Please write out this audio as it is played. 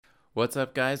What's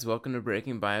up, guys? Welcome to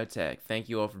Breaking Biotech. Thank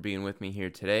you all for being with me here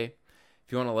today.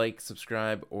 If you want to like,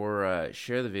 subscribe, or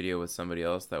share the video with somebody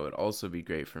else, that would also be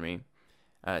great for me.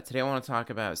 Today I want to talk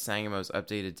about Sangamo's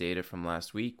updated data from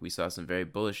last week. We saw some very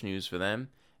bullish news for them,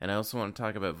 and I also want to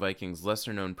talk about Viking's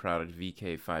lesser-known product,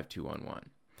 VK5211.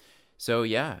 So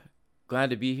yeah, glad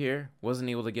to be here. Wasn't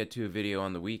able to get to a video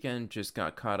on the weekend, just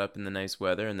got caught up in the nice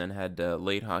weather, and then had a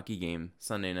late hockey game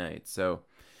Sunday night. So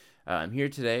I'm here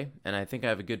today, and I think I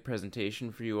have a good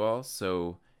presentation for you all.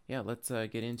 So yeah, let's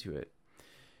get into it.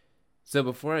 So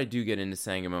before I do get into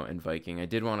Sangamo and Viking, I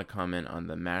did want to comment on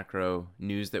the macro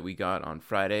news that we got on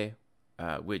Friday,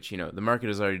 which, the market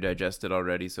has already digested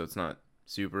already, so it's not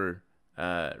super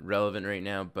relevant right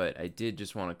now. But I did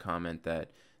just want to comment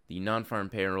that the non-farm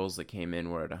payrolls that came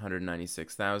in were at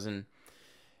 196,000.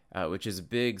 Which is a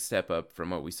big step up from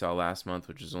what we saw last month,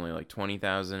 which was only like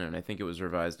 20,000, and I think it was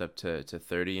revised up to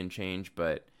 30 and change.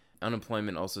 But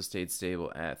unemployment also stayed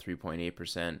stable at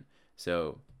 3.8%.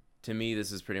 So to me,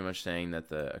 this is pretty much saying that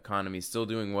the economy is still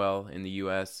doing well in the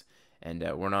U.S., and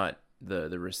we're not, the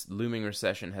looming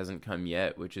recession hasn't come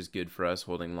yet, which is good for us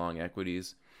holding long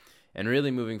equities. And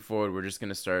really moving forward, we're just going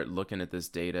to start looking at this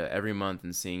data every month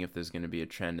and seeing if there's going to be a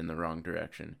trend in the wrong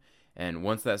direction. And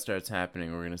once that starts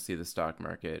happening, we're going to see the stock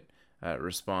market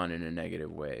respond in a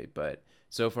negative way. But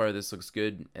so far, this looks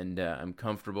good, and I'm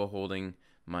comfortable holding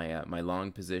my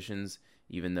long positions,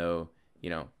 even though,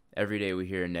 every day we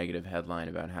hear a negative headline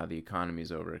about how the economy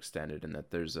is overextended and that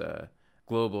there's a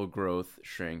global growth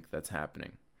shrink that's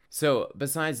happening. So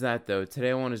besides that, though,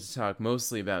 today I wanted to talk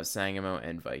mostly about Sangamo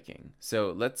and Viking.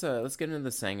 So let's get into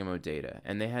the Sangamo data.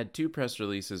 And they had two press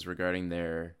releases regarding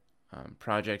their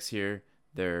projects here: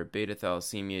 their beta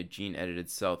thalassemia gene-edited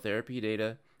cell therapy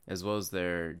data, as well as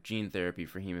their gene therapy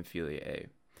for hemophilia A.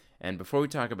 And before we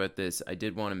talk about this, I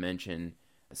did want to mention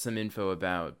some info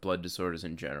about blood disorders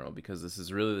in general, because this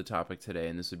is really the topic today,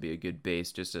 and this would be a good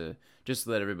base just to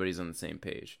let everybody's on the same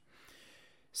page.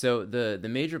 So the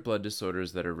major blood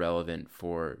disorders that are relevant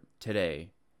for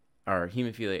today are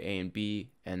hemophilia A and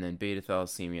B, and then beta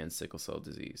thalassemia and sickle cell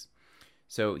disease.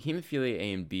 So hemophilia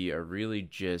A and B are really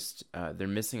just, they're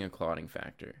missing a clotting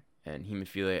factor. And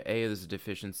hemophilia A is a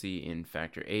deficiency in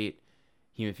factor 8.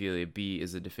 Hemophilia B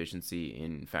is a deficiency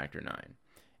in factor 9.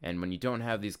 And when you don't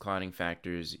have these clotting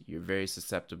factors, you're very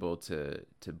susceptible to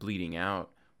bleeding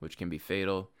out, which can be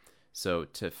fatal. So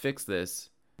to fix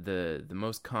this, the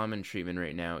most common treatment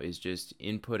right now is just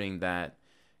inputting that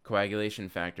coagulation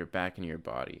factor back into your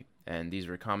body. And these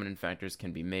recombinant factors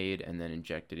can be made and then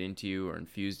injected into you or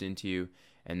infused into you,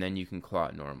 and then you can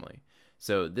clot normally.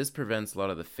 So this prevents a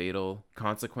lot of the fatal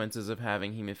consequences of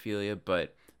having hemophilia,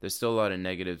 but there's still a lot of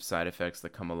negative side effects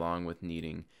that come along with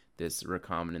needing this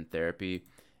recombinant therapy.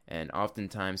 And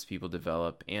oftentimes people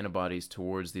develop antibodies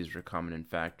towards these recombinant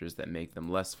factors that make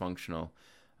them less functional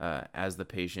as the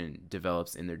patient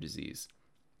develops in their disease.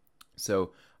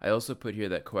 So I also put here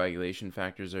that coagulation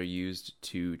factors are used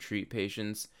to treat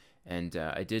patients, and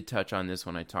I did touch on this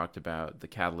when I talked about the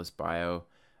Catalyst Bio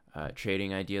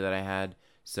trading idea that I had.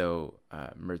 So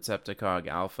Merceptacog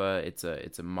alpha, it's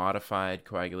a modified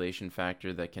coagulation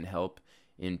factor that can help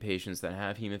in patients that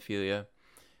have hemophilia.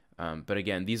 But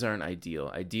again, these aren't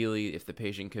ideal. Ideally, if the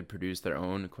patient could produce their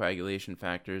own coagulation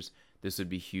factors, this would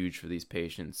be huge for these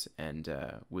patients and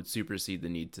would supersede the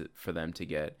need for them to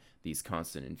get these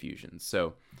constant infusions.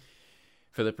 So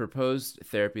for the proposed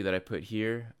therapy that I put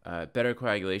here, better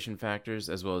coagulation factors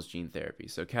as well as gene therapy.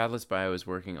 So Catalyst Bio is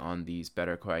working on these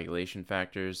better coagulation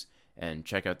factors, and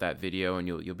check out that video and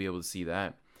you'll be able to see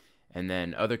that. And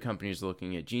then other companies are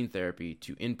looking at gene therapy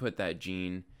to input that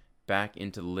gene back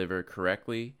into the liver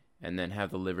correctly, and then have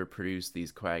the liver produce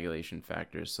these coagulation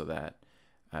factors so that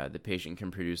the patient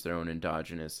can produce their own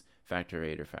endogenous factor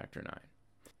 8 or factor 9.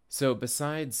 So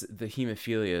besides the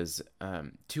hemophilias,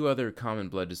 two other common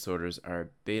blood disorders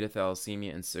are beta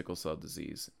thalassemia and sickle cell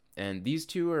disease. And these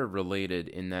two are related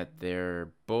in that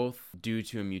they're both due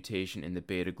to a mutation in the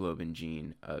beta globin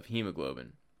gene of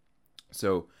hemoglobin.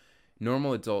 So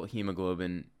normal adult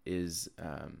hemoglobin is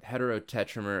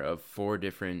heterotetramer of 4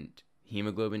 different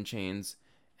hemoglobin chains,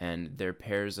 and they're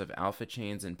pairs of alpha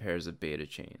chains and pairs of beta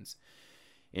chains.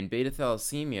 In beta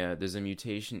thalassemia, there's a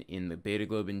mutation in the beta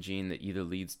globin gene that either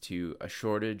leads to a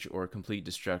shortage or complete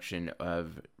destruction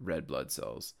of red blood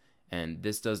cells. And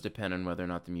this does depend on whether or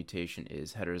not the mutation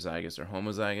is heterozygous or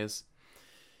homozygous.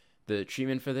 The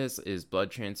treatment for this is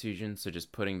blood transfusion, so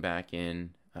just putting back in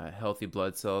healthy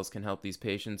blood cells can help these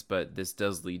patients, but this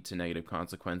does lead to negative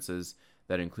consequences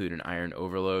that include an iron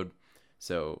overload.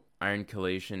 So iron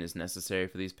chelation is necessary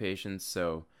for these patients,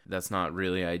 so that's not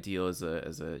really ideal as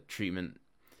a treatment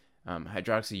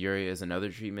Hydroxyurea is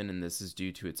another treatment, and this is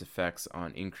due to its effects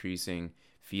on increasing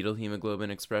fetal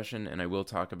hemoglobin expression, and I will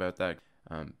talk about that.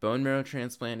 Bone marrow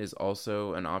transplant is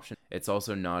also an option. It's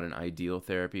also not an ideal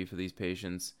therapy for these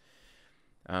patients.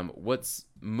 What's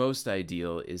most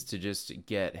ideal is to just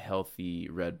get healthy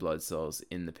red blood cells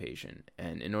in the patient.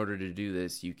 And in order to do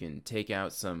this, you can take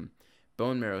out some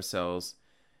bone marrow cells,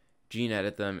 gene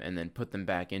edit them, and then put them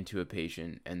back into a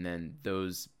patient. And then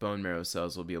those bone marrow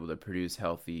cells will be able to produce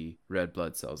healthy red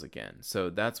blood cells again. So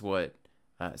that's what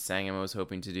Sangamo is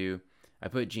hoping to do. I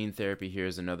put gene therapy here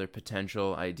as another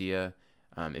potential idea.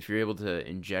 If you're able to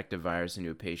inject a virus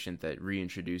into a patient that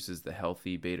reintroduces the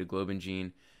healthy beta globin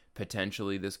gene,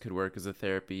 potentially this could work as a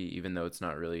therapy, even though it's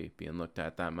not really being looked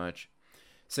at that much.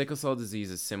 Sickle cell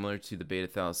disease is similar to the beta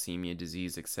thalassemia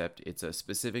disease, except it's a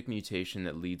specific mutation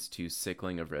that leads to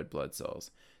sickling of red blood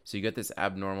cells. So you get this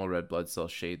abnormal red blood cell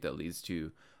shape that leads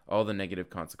to all the negative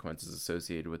consequences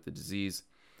associated with the disease.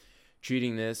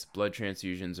 Treating this, blood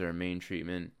transfusions are a main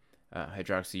treatment.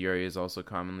 Hydroxyurea is also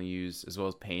commonly used, as well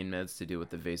as pain meds to deal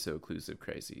with the vaso-occlusive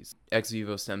crises. Ex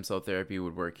vivo stem cell therapy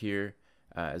would work here,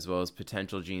 as well as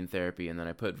potential gene therapy. And then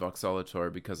I put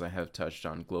voxelotor because I have touched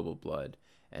on global blood.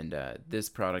 And this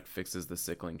product fixes the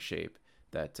sickling shape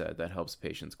that helps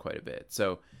patients quite a bit.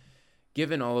 So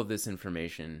given all of this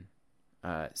information,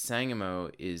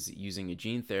 Sangamo is using a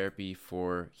gene therapy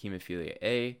for hemophilia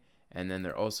A, and then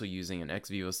they're also using an ex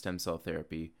vivo stem cell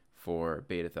therapy for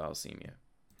beta thalassemia.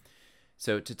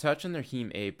 So to touch on their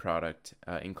Heme A product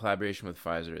in collaboration with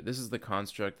Pfizer, this is the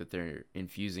construct that they're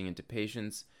infusing into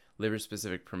patients,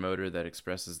 liver-specific promoter that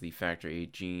expresses the factor VIII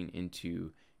gene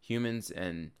into humans,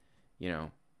 and,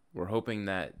 we're hoping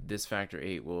that this factor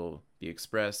VIII will be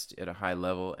expressed at a high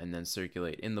level and then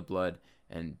circulate in the blood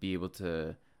and be able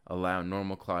to allow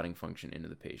normal clotting function into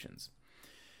the patients.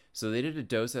 So they did a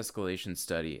dose escalation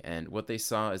study, and what they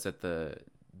saw is that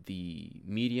the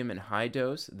medium and high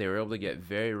dose, they were able to get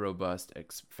very robust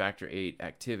factor VIII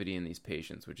activity in these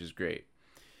patients, which is great.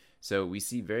 So we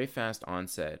see very fast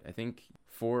onset. I think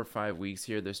 4 or 5 weeks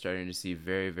here, they're starting to see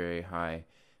very, very high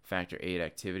factor VIII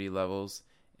activity levels,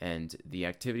 and the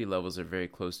activity levels are very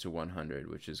close to 100,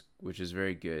 which is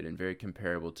very good and very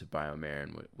comparable to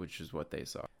BioMarin, which is what they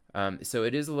saw. So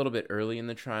it is a little bit early in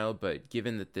the trial, but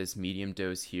given that this medium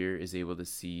dose here is able to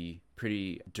see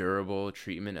pretty durable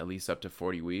treatment, at least up to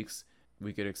 40 weeks,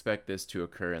 we could expect this to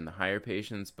occur in the higher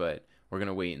patients, but we're going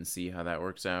to wait and see how that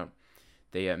works out.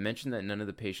 They mentioned that none of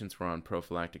the patients were on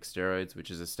prophylactic steroids, which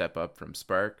is a step up from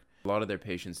Spark. A lot of their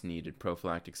patients needed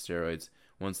prophylactic steroids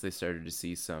once they started to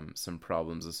see some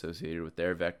problems associated with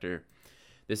their vector.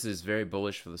 This is very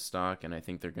bullish for the stock, and I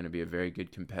think they're going to be a very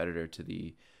good competitor to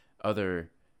the other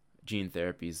gene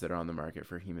therapies that are on the market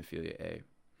for hemophilia A.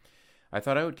 I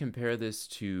thought I would compare this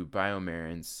to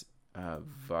BioMarin's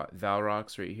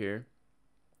Valrox right here.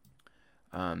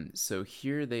 So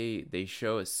here they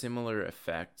show a similar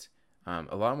effect,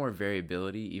 a lot more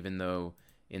variability, even though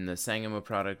in the Sangamo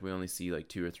product we only see like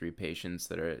 2 or 3 patients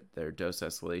that are at their dose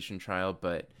escalation trial,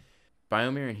 but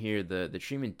BioMarin here, the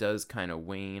treatment does kind of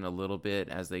wane a little bit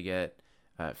as they get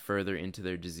further into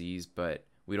their disease, but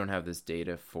we don't have this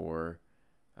data for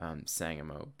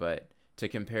Sangamo. But to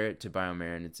compare it to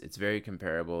BioMarin, it's very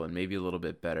comparable and maybe a little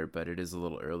bit better, but it is a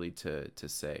little early to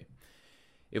say.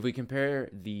 If we compare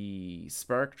the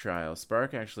Spark trial,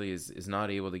 Spark actually is not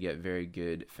able to get very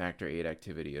good factor VIII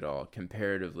activity at all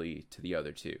comparatively to the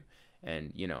other two.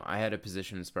 And, I had a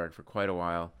position in Spark for quite a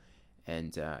while,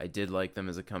 and I did like them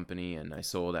as a company, and I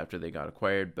sold after they got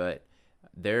acquired, but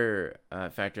their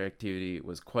factor activity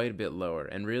was quite a bit lower.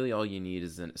 And really all you need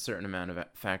is a certain amount of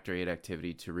factor VIII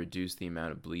activity to reduce the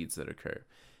amount of bleeds that occur.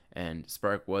 And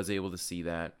Spark was able to see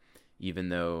that, even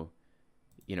though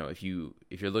if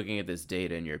you're looking at this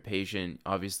data and you're a patient,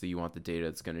 obviously you want the data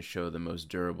that's going to show the most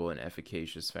durable and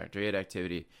efficacious factor VIII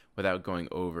activity without going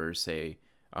over, say,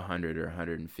 100 or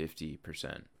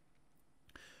 150%.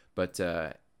 But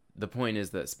the point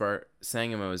is that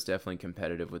Sangamo is definitely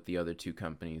competitive with the other two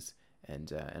companies,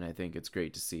 and I think it's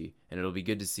great to see. And it'll be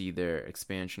good to see their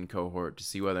expansion cohort to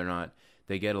see whether or not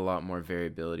they get a lot more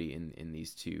variability in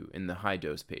these two, in the high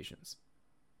dose patients.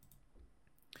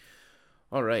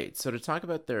 All right, so to talk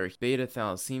about their beta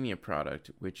thalassemia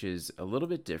product, which is a little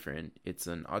bit different, it's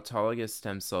an autologous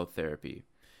stem cell therapy.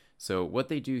 So what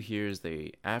they do here is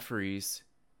they apheresis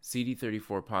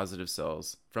CD34 positive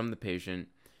cells from the patient,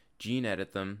 gene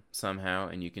edit them somehow,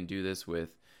 and you can do this with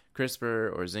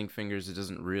CRISPR or zinc fingers. It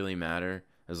doesn't really matter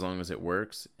as long as it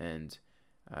works, and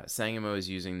Sangamo is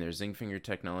using their zinc finger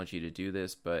technology to do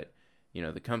this, but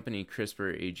the company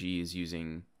CRISPR AG is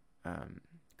using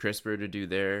CRISPR to do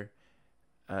their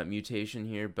mutation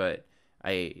here, but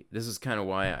This is kind of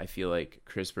why I feel like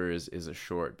CRISPR is a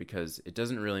short, because it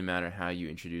doesn't really matter how you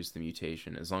introduce the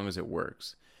mutation as long as it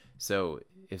works. So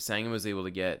if Sangamo was able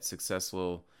to get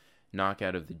successful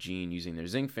knockout of the gene using their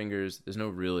zinc fingers, there's no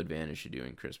real advantage to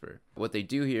doing CRISPR. What they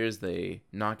do here is they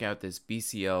knock out this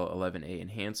BCL11A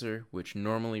enhancer, which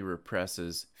normally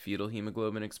represses fetal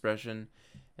hemoglobin expression.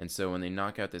 And so when they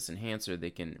knock out this enhancer, they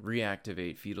can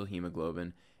reactivate fetal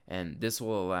hemoglobin, and this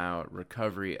will allow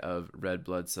recovery of red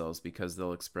blood cells because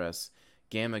they'll express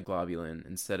gamma globulin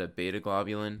instead of beta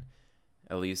globulin.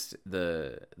 At least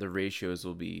the ratios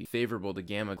will be favorable to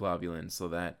gamma globulin, so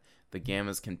that the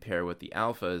gammas can pair with the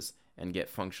alphas and get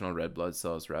functional red blood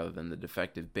cells rather than the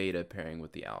defective beta pairing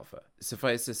with the alpha.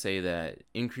 Suffice to say that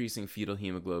increasing fetal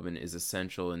hemoglobin is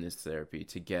essential in this therapy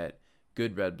to get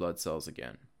good red blood cells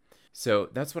again. So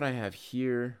that's what I have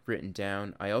here written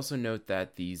down. I also note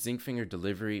that the zinc finger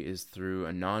delivery is through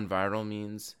a non-viral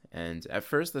means, and at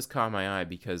first this caught my eye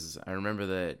because I remember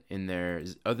that in their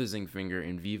other zinc finger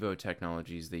in vivo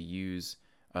technologies they use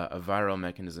a viral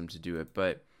mechanism to do it.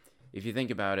 But if you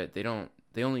think about it,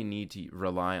 they only need to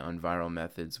rely on viral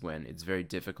methods when it's very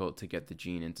difficult to get the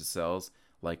gene into cells,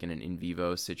 like in an in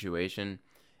vivo situation.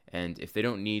 And if they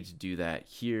don't need to do that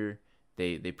here,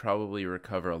 they probably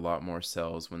recover a lot more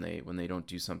cells when they don't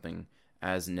do something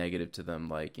as negative to them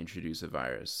like introduce a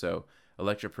virus. So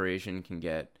electroporation can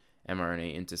get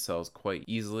mRNA into cells quite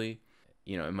easily.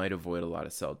 It might avoid a lot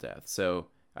of cell death. So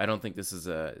I don't think this is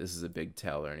a big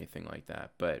tell or anything like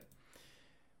that. But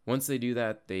once they do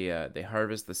that, they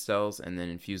harvest the cells and then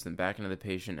infuse them back into the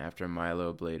patient after a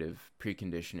myeloablative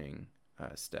preconditioning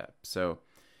step. So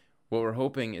what we're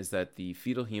hoping is that the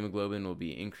fetal hemoglobin will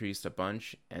be increased a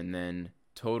bunch, and then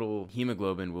total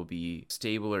hemoglobin will be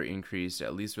stable or increased,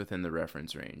 at least within the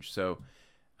reference range. So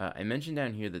I mentioned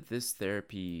down here that this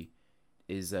therapy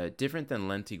is different than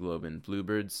Lentiglobin,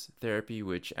 Bluebird's therapy,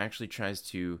 which actually tries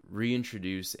to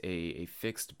reintroduce a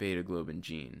fixed beta globin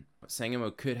gene.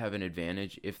 Sangamo could have an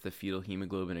advantage if the fetal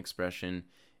hemoglobin expression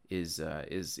is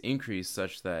increased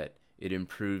such that it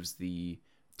improves the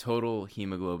total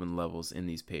hemoglobin levels in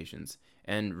these patients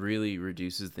and really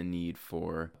reduces the need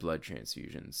for blood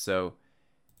transfusions. So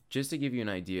just to give you an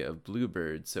idea of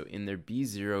Bluebird, so in their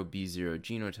B0, B0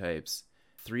 genotypes,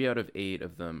 3 out of 8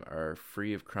 of them are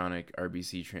free of chronic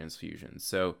RBC transfusions.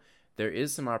 So there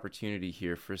is some opportunity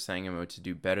here for Sangamo to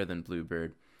do better than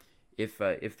Bluebird if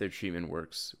their treatment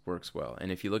works well.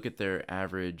 And if you look at their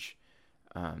average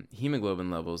hemoglobin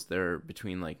levels, they're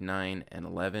between like 9 and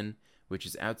 11, which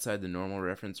is outside the normal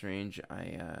reference range.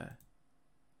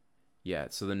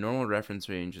 So the normal reference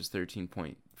range is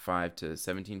 13.5 to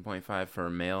 17.5 for a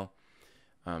male.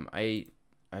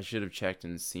 I should have checked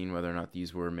and seen whether or not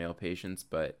these were male patients,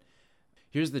 but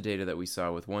here's the data that we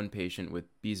saw with one patient with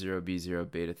B0,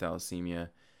 B0 beta thalassemia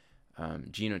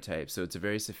genotype. So it's a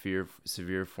very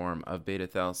severe form of beta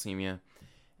thalassemia,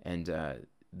 and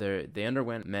they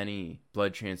underwent many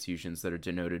blood transfusions that are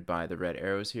denoted by the red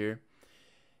arrows here.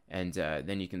 And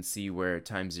then you can see where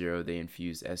times 0 they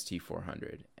infuse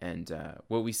ST400. And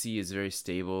what we see is very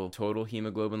stable total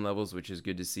hemoglobin levels, which is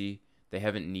good to see. They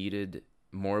haven't needed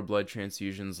more blood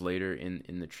transfusions later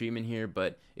in the treatment here,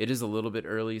 but it is a little bit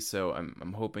early, so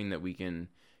I'm hoping that we can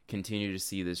continue to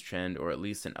see this trend, or at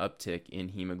least an uptick in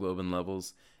hemoglobin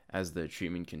levels as the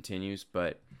treatment continues.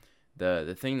 But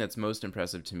the thing that's most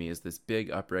impressive to me is this big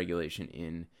upregulation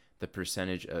in the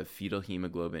percentage of fetal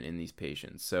hemoglobin in these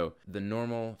patients. So the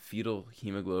normal fetal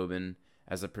hemoglobin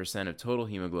as a percent of total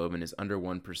hemoglobin is under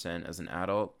 1% as an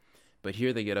adult, but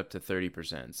here they get up to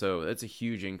 30%. So that's a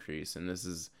huge increase, and this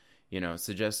is,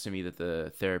 suggests to me that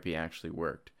the therapy actually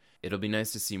worked. It'll be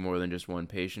nice to see more than just one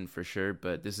patient for sure,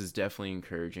 but this is definitely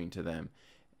encouraging to them.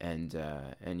 And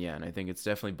I think it's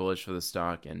definitely bullish for the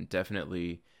stock and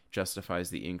definitely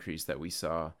justifies the increase that we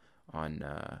saw on,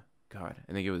 I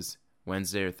think it was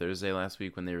Wednesday or Thursday last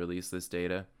week when they released this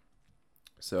data.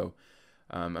 So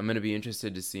I'm going to be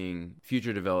interested to seeing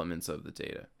future developments of the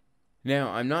data. Now,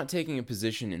 I'm not taking a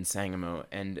position in Sangamo,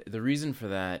 and the reason for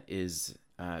that is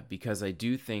because I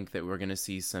do think that we're going to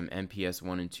see some MPS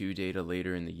 1 and 2 data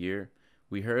later in the year.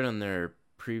 We heard on their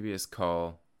previous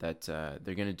call that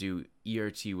they're going to do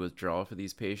ERT withdrawal for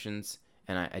these patients,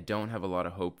 and I don't have a lot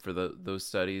of hope for those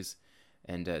studies.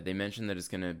 And they mentioned that it's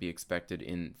going to be expected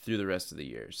through the rest of the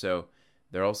year. So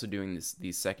they're also doing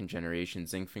these second generation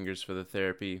zinc fingers for the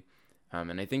therapy.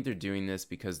 And I think they're doing this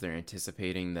because they're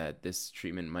anticipating that this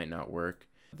treatment might not work.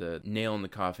 The nail in the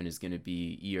coffin is going to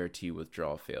be ERT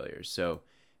withdrawal failure. So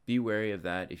be wary of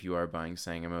that if you are buying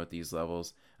Sangamo at these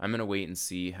levels. I'm going to wait and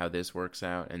see how this works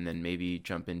out and then maybe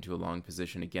jump into a long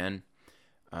position again.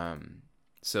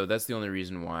 So that's the only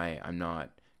reason why I'm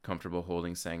not comfortable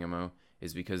holding Sangamo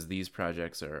is because these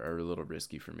projects are a little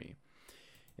risky for me.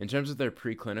 In terms of their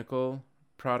preclinical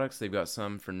products, they've got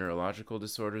some for neurological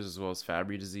disorders as well as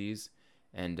Fabry disease.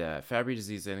 And Fabry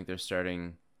disease, I think they're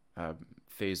starting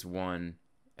phase 1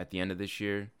 at the end of this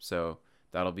year, so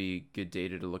that'll be good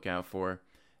data to look out for.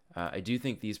 I do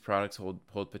think these products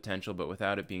hold potential, but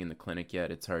without it being in the clinic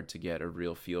yet, it's hard to get a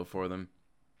real feel for them.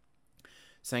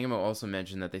 Sangamo also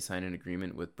mentioned that they signed an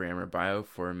agreement with Brammer Bio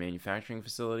for a manufacturing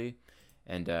facility,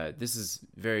 and this is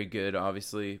very good,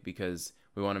 obviously, because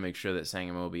we want to make sure that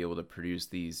Sangamo will be able to produce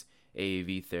these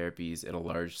AAV therapies at a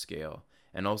large scale,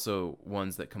 and also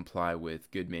ones that comply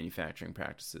with good manufacturing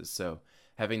practices. So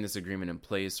having this agreement in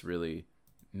place really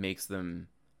makes them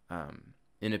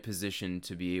in a position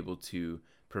to be able to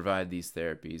provide these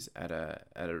therapies at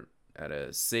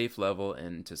a safe level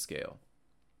and to scale.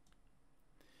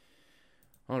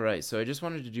 All right, so I just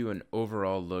wanted to do an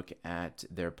overall look at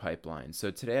their pipeline.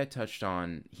 So today I touched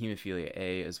on hemophilia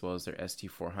A as well as their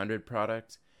ST400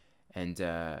 product, and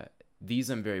these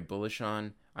I'm very bullish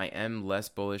on. I am less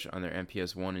bullish on their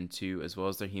MPS 1 and 2 as well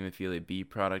as their hemophilia B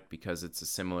product because it's a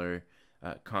similar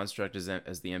construct as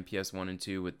the MPS 1 and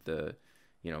 2 with the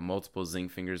multiple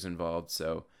zinc fingers involved.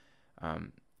 So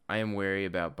I am wary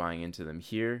about buying into them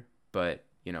here, but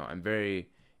I'm very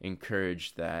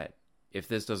encouraged that if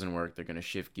this doesn't work, they're going to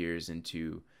shift gears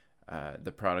into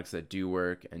the products that do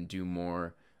work and do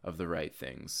more of the right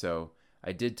things. So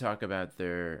I did talk about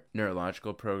their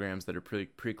neurological programs that are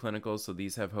preclinical, so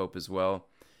these have hope as well.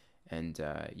 And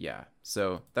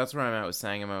so that's where I'm at with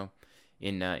Sangamo.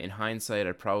 In hindsight,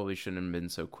 I probably shouldn't have been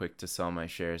so quick to sell my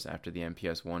shares after the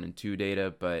MPS 1 and 2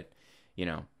 data, but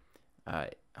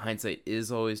hindsight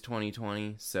is always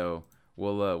 20/20, so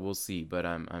we'll see. But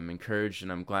I'm encouraged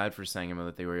and I'm glad for Sangamo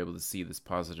that they were able to see this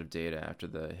positive data after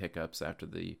the hiccups after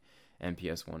the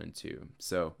MPS 1 and 2.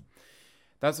 So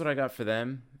that's what I got for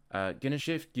them. Gonna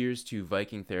shift gears to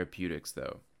Viking Therapeutics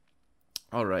though.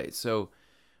 All right, so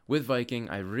with Viking,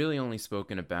 I've really only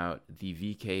spoken about the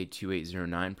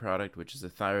VK2809 product, which is a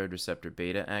thyroid receptor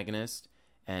beta agonist,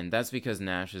 and that's because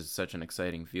NASH is such an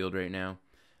exciting field right now.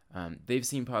 They've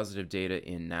seen positive data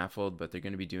in NAFLD, but they're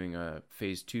going to be doing a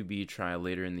phase 2b trial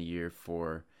later in the year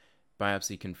for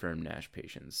biopsy-confirmed NASH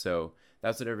patients. So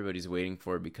that's what everybody's waiting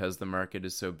for because the market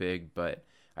is so big, but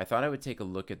I thought I would take a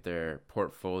look at their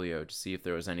portfolio to see if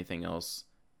there was anything else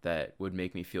that would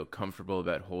make me feel comfortable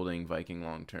about holding Viking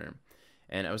long-term.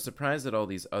 And I was surprised at all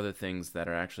these other things that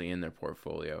are actually in their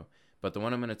portfolio. But the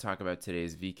one I'm going to talk about today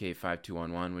is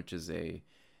VK5211, which is a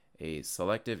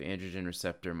selective androgen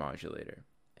receptor modulator.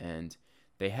 And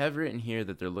they have written here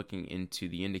that they're looking into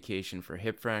the indication for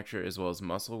hip fracture as well as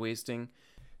muscle wasting.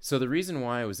 So the reason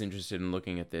why I was interested in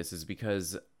looking at this is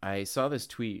because I saw this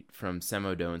tweet from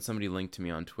Semodo, and somebody linked to me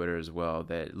on Twitter as well,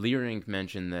 that Leerink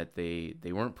mentioned that they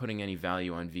weren't putting any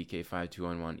value on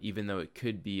VK5211, even though it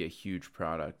could be a huge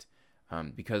product.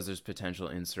 Because there's potential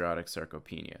in cirrhotic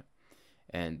sarcopenia.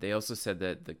 And they also said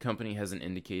that the company hasn't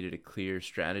indicated a clear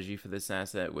strategy for this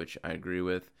asset, which I agree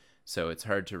with, so it's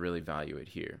hard to really value it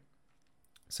here.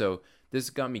 So this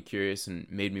got me curious and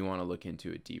made me want to look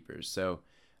into it deeper. So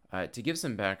to give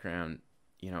some background,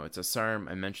 it's a SARM,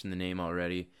 I mentioned the name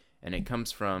already, and it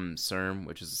comes from SERM,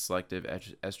 which is a selective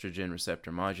estrogen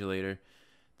receptor modulator.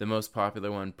 The most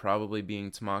popular one probably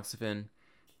being tamoxifen,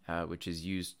 which is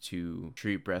used to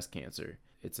treat breast cancer.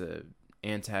 It's an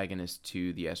antagonist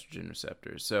to the estrogen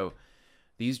receptor. So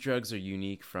these drugs are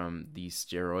unique from the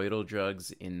steroidal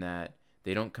drugs in that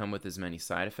they don't come with as many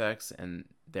side effects, and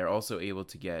they're also able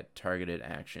to get targeted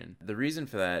action. The reason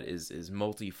for that is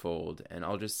multifold, and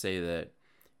I'll just say that,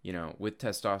 with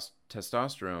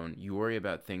testosterone, you worry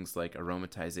about things like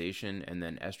aromatization and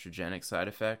then estrogenic side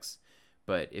effects.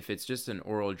 But if it's just an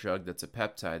oral drug that's a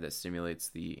peptide that stimulates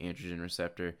the androgen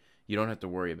receptor, you don't have to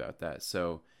worry about that.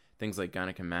 So things like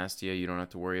gynecomastia, you don't have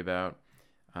to worry about.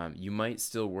 You might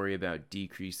still worry about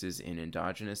decreases in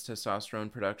endogenous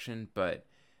testosterone production, but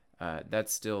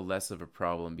that's still less of a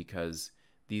problem because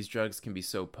these drugs can be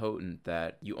so potent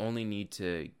that you only need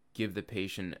to give the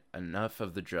patient enough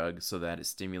of the drug so that it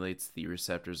stimulates the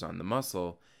receptors on the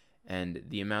muscle, and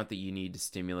the amount that you need to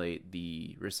stimulate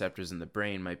the receptors in the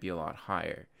brain might be a lot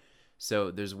higher.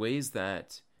 So there's ways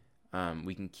that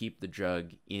we can keep the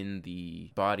drug in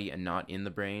the body and not in the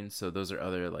brain. So those are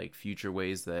other future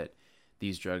ways that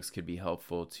these drugs could be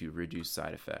helpful to reduce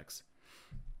side effects.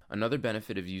 Another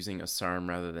benefit of using a SARM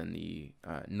rather than the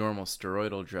normal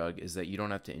steroidal drug is that you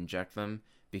don't have to inject them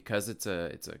because it's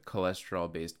a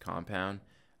cholesterol-based compound.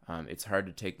 It's hard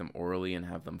to take them orally and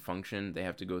have them function. They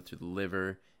have to go through the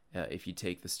liver if you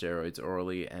take the steroids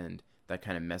orally, and that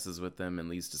kind of messes with them and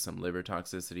leads to some liver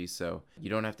toxicity. So you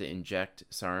don't have to inject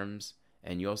SARMs,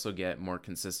 and you also get more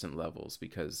consistent levels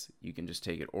because you can just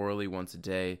take it orally once a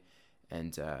day,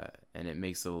 and it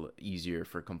makes it a little easier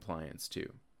for compliance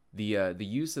too. The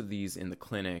use of these in the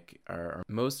clinic are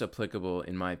most applicable,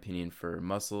 in my opinion, for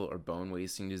muscle or bone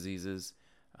wasting diseases.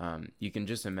 You can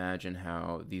just imagine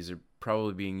how these are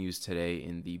probably being used today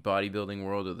in the bodybuilding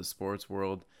world or the sports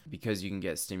world, because you can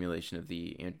get stimulation of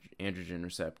the androgen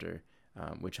receptor,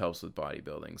 which helps with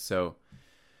bodybuilding. So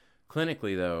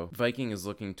clinically, though, Viking is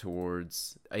looking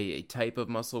towards a type of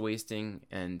muscle wasting,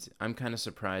 and I'm kind of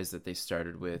surprised that they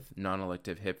started with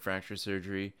non-elective hip fracture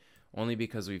surgery, only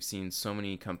because we've seen so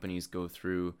many companies go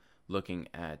through looking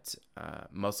at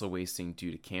muscle wasting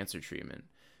due to cancer treatment.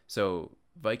 So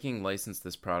Viking licensed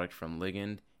this product from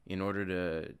Ligand in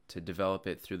order to develop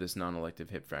it through this non-elective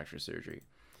hip fracture surgery.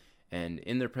 And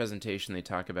in their presentation, they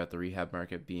talk about the rehab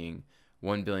market being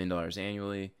 $1 billion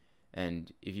annually. And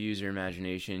if you use your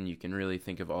imagination, you can really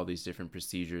think of all these different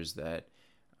procedures that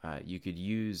you could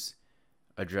use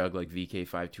a drug like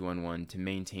VK5211 to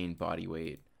maintain body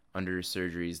weight under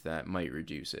surgeries that might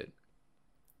reduce it.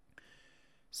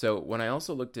 So when I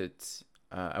also looked at,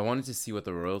 I wanted to see what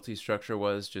the royalty structure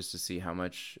was, just to see how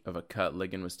much of a cut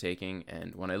Ligand was taking.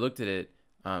 And when I looked at it,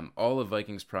 all of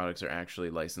Viking's products are actually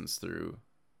licensed through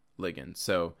Ligand.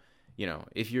 So, you know,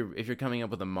 if you're coming up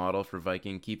with a model for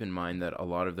Viking, keep in mind that a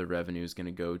lot of the revenue is going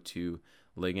to go to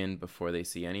Ligand before they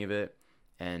see any of it.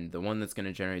 And the one that's going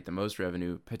to generate the most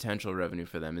revenue, potential revenue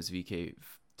for them, is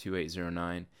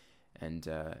VK2809. And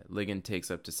Ligand takes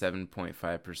up to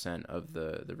 7.5% of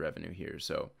the revenue here.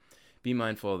 So be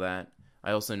mindful of that.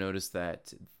 I also noticed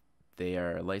that they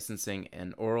are licensing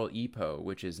an oral EPO,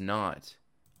 which is not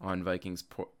on Viking's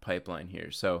pipeline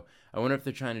here. So I wonder if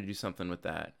they're trying to do something with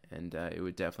that, and it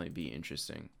would definitely be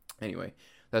interesting. Anyway,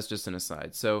 that's just an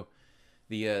aside. So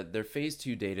their phase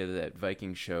 2 data that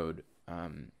Viking showed,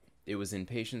 it was in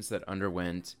patients that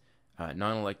underwent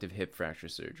non-elective hip fracture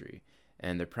surgery.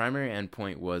 And the primary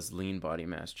endpoint was lean body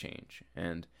mass change.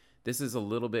 And this is a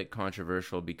little bit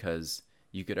controversial because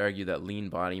you could argue that lean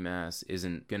body mass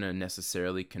isn't going to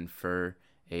necessarily confer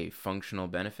a functional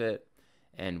benefit.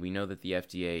 And we know that the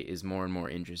FDA is more and more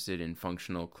interested in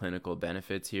functional clinical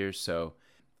benefits here. So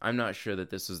I'm not sure that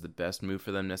this was the best move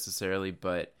for them necessarily,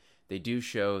 but they do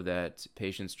show that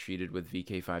patients treated with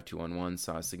VK5211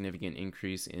 saw a significant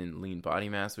increase in lean body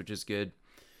mass, which is good.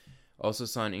 Also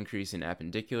saw an increase in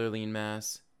appendicular lean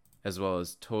mass, as well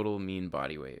as total mean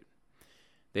body weight.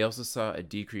 They also saw a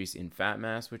decrease in fat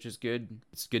mass, which is good.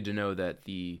 It's good to know that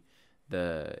the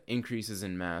increases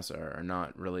in mass are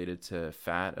not related to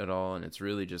fat at all, and it's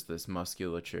really just this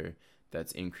musculature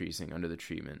that's increasing under the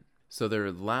treatment. So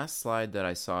their last slide that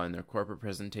I saw in their corporate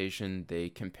presentation, they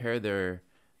compare the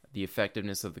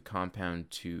effectiveness of the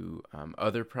compound to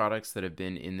other products that have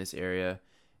been in this area,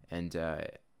 and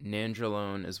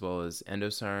nandrolone as well as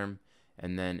Endosarm,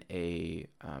 and then a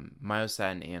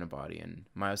myostatin antibody. And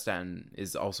myostatin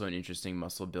is also an interesting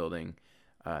muscle building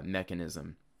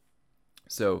mechanism.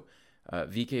 So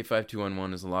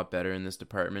VK5211 is a lot better in this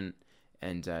department,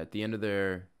 and at the end of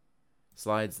their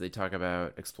slides they talk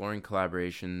about exploring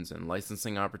collaborations and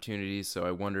licensing opportunities. So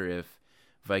I wonder if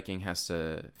Viking has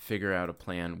to figure out a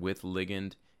plan with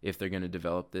Ligand if they're going to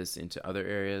develop this into other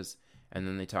areas. And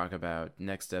then they talk about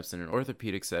next steps in an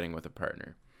orthopedic setting with a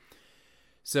partner.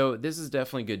 So this is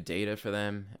definitely good data for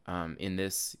them in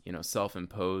this,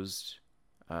 self-imposed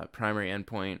primary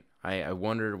endpoint. I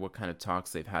wonder what kind of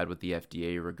talks they've had with the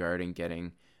FDA regarding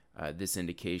getting this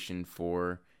indication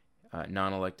for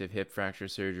non-elective hip fracture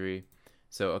surgery.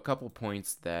 So a couple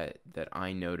points that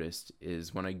I noticed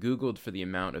is when I Googled for the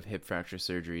amount of hip fracture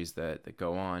surgeries that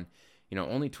go on,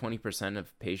 only 20%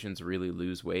 of patients really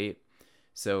lose weight.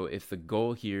 So if the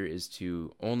goal here is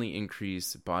to only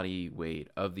increase body weight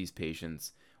of these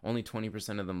patients, only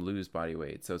 20% of them lose body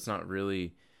weight. So it's not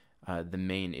really the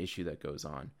main issue that goes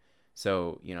on.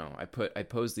 So, I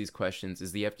posed these questions.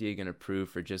 Is the FDA going to approve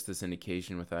for just this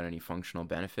indication without any functional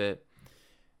benefit?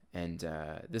 And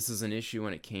this is an issue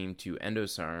when it came to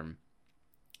Endosarm,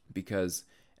 because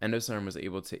Endosarm was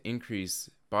able to increase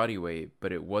body weight,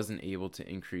 but it wasn't able to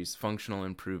increase functional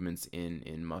improvements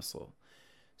in muscle.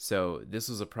 So this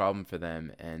was a problem for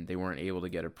them, and they weren't able to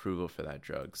get approval for that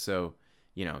drug. So,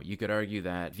 you could argue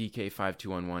that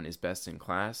VK5211 is best in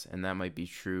class, and that might be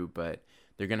true, but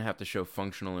they're going to have to show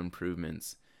functional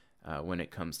improvements when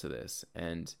it comes to this.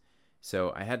 And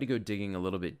so I had to go digging a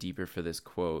little bit deeper for this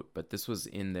quote, but this was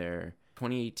in their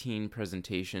 2018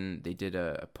 presentation. They did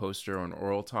a poster or an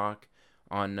oral talk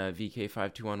on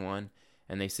VK5211,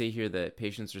 and they say here that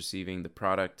patients receiving the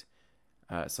product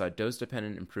saw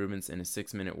dose-dependent improvements in a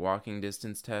 6-minute walking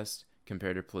distance test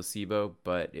compared to placebo,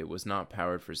 but it was not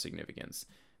powered for significance,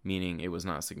 meaning it was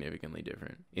not significantly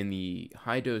different. In the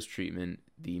high-dose treatment,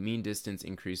 the mean distance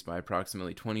increased by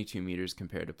approximately 22 meters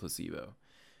compared to placebo.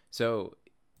 So,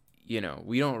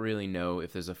 we don't really know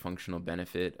if there's a functional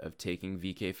benefit of taking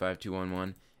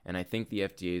VK5211, and I think the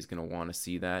FDA is going to want to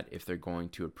see that if they're going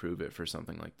to approve it for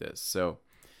something like this. So,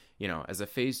 as a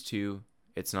phase 2,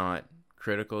 it's not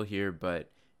critical here,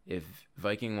 but if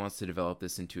Viking wants to develop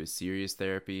this into a serious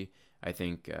therapy, I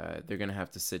think they're going to have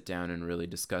to sit down and really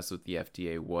discuss with the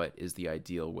FDA what is the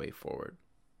ideal way forward.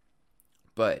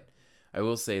 But I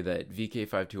will say that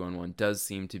VK5211 does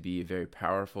seem to be a very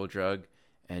powerful drug,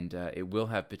 and it will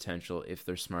have potential if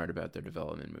they're smart about their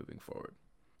development moving forward.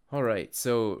 All right,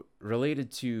 so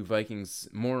related to Viking's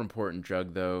more important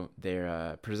drug, though,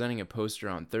 they're presenting a poster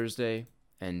on Thursday.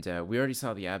 And we already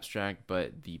saw the abstract,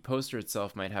 but the poster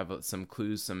itself might have some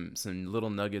clues, some little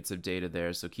nuggets of data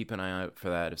there. So keep an eye out for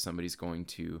that if somebody's going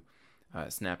to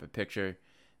snap a picture.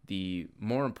 The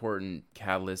more important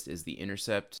catalyst is the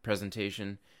Intercept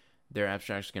presentation. Their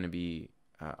abstract is going to be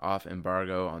off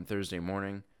embargo on Thursday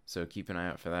morning, so keep an eye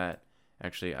out for that.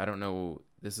 Actually, I don't know.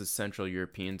 This is Central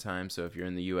European time, so if you're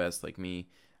in the U.S. like me,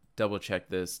 double check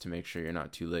this to make sure you're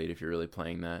not too late if you're really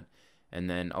playing that. And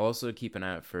then I'll also keep an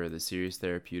eye out for the Sirius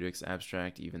Therapeutics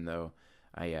abstract, even though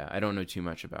I don't know too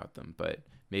much about them, but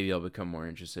maybe I'll become more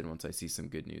interested once I see some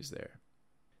good news there.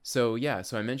 So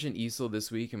I mentioned EASL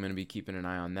this week. I'm going to be keeping an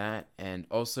eye on that. And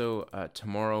also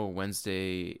tomorrow,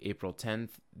 Wednesday, April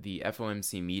 10th, the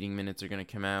FOMC meeting minutes are going to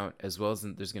come out, as well as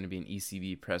there's going to be an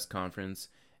ECB press conference,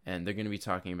 and they're going to be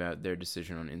talking about their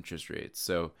decision on interest rates.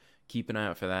 So keep an eye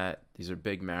out for that. These are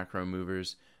big macro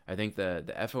movers. I think the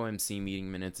FOMC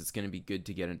meeting minutes, it's going to be good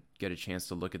to get a chance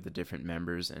to look at the different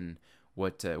members and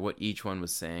what each one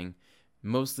was saying,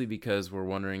 mostly because we're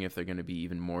wondering if they're going to be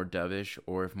even more dovish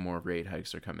or if more rate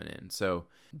hikes are coming in. So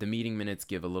the meeting minutes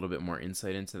give a little bit more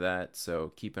insight into that,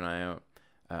 so keep an eye out.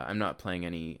 I'm not playing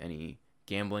any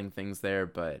gambling things there,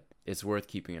 but it's worth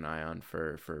keeping an eye on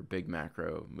for big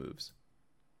macro moves.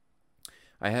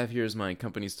 I have here as my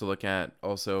companies to look at.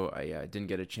 Also, I didn't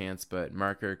get a chance, but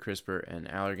Marker, CRISPR, and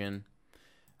Allergan.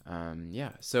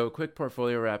 So quick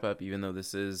portfolio wrap up, even though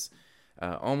this is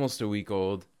almost a week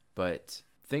old. But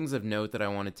things of note that I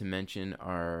wanted to mention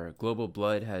are Global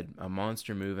Blood had a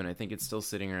monster move, and I think it's still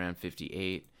sitting around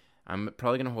 58. I'm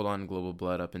probably going to hold on to Global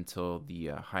Blood up until the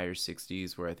higher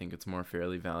 60s, where I think it's more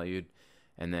fairly valued.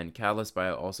 And then Catalyst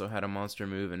Bio also had a monster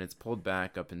move, and it's pulled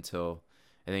back up until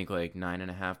I think like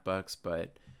 $9.50,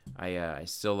 but I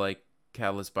still like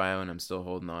Catalyst Bio, and I'm still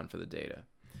holding on for the data.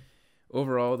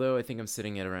 Overall, though, I think I'm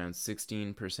sitting at around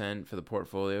 16% for the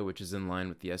portfolio, which is in line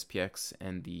with the SPX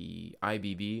and the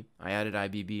IBB. I added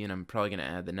IBB, and I'm probably going to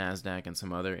add the NASDAQ and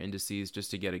some other indices just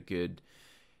to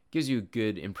gives you a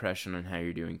good impression on how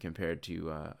you're doing compared to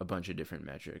a bunch of different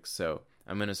metrics. So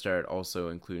I'm going to start also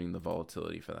including the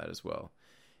volatility for that as well.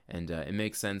 And it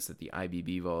makes sense that the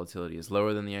IBB volatility is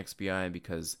lower than the XBI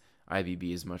because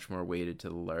IBB is much more weighted to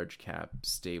the large cap,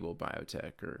 stable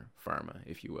biotech or pharma,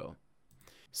 if you will.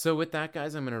 So with that,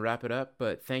 guys, I'm going to wrap it up.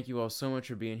 But thank you all so much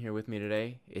for being here with me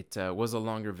today. It was a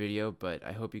longer video, but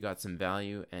I hope you got some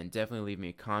value. And definitely leave me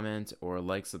a comment or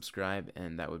subscribe,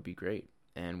 and that would be great.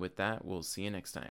 And with that, we'll see you next time.